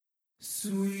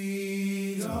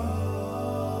Sweet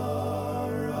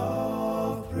hour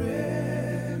of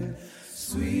prayer,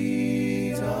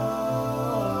 sweet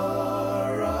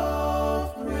hour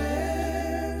of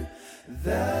prayer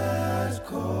that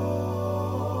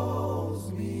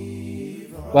calls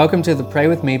me. Welcome to the Pray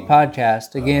With Me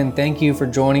podcast. Again, thank you for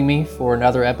joining me for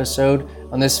another episode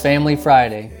on this Family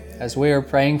Friday, as we are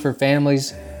praying for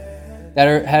families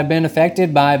that have been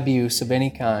affected by abuse of any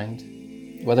kind.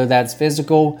 Whether that's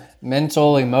physical,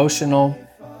 mental, emotional,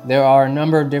 there are a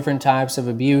number of different types of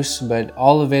abuse, but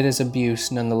all of it is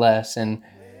abuse nonetheless. And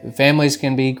families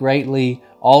can be greatly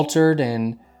altered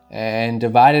and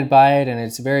divided by it, and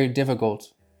it's very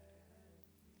difficult.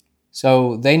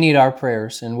 So they need our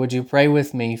prayers, and would you pray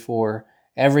with me for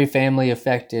every family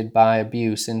affected by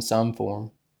abuse in some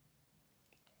form?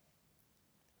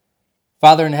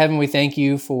 Father in heaven, we thank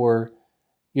you for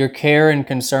your care and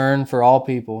concern for all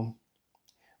people.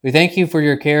 We thank you for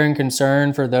your care and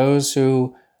concern for those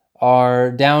who are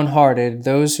downhearted,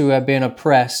 those who have been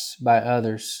oppressed by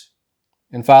others.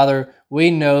 And Father,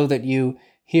 we know that you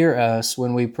hear us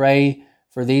when we pray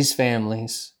for these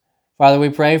families. Father, we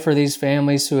pray for these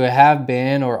families who have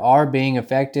been or are being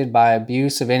affected by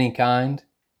abuse of any kind.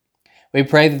 We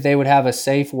pray that they would have a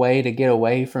safe way to get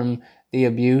away from the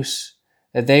abuse,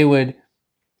 that they would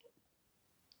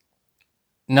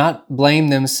not blame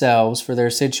themselves for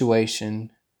their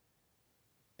situation.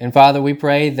 And Father, we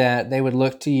pray that they would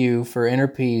look to you for inner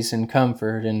peace and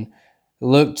comfort, and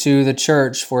look to the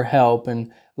church for help,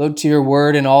 and look to your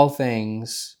word in all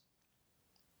things.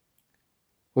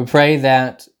 We pray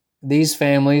that these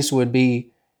families would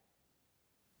be,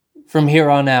 from here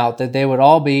on out, that they would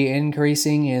all be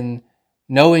increasing in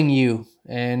knowing you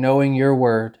and knowing your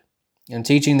word, and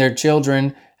teaching their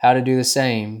children how to do the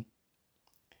same.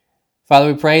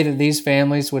 Father, we pray that these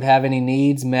families would have any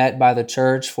needs met by the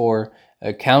church for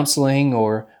counseling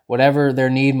or whatever their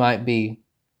need might be.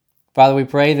 Father, we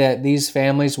pray that these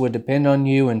families would depend on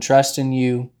you and trust in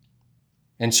you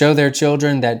and show their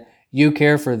children that you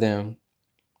care for them.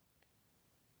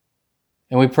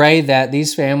 And we pray that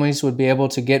these families would be able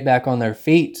to get back on their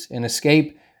feet and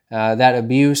escape that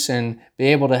abuse, and be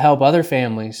able to help other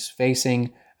families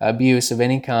facing abuse of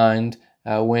any kind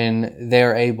when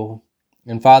they're able.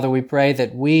 And Father, we pray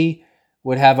that we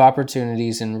would have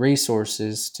opportunities and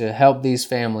resources to help these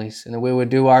families, and that we would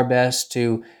do our best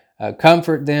to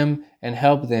comfort them and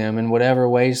help them in whatever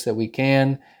ways that we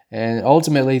can, and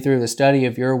ultimately through the study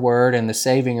of your word and the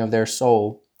saving of their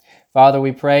soul. Father,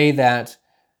 we pray that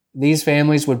these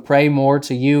families would pray more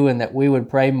to you, and that we would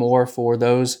pray more for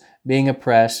those being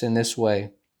oppressed in this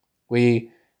way. We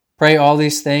pray all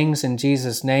these things in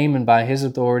Jesus' name and by his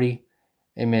authority.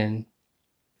 Amen.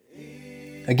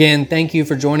 Again, thank you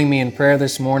for joining me in prayer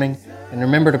this morning. And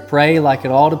remember to pray like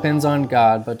it all depends on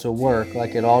God, but to work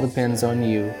like it all depends on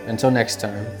you. Until next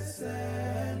time.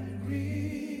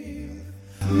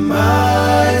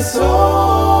 My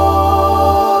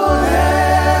soul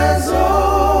has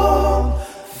often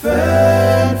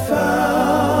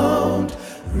found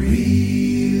relief,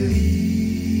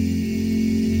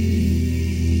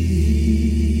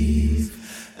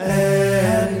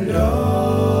 and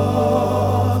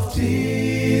oft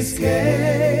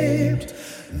escaped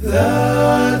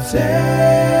the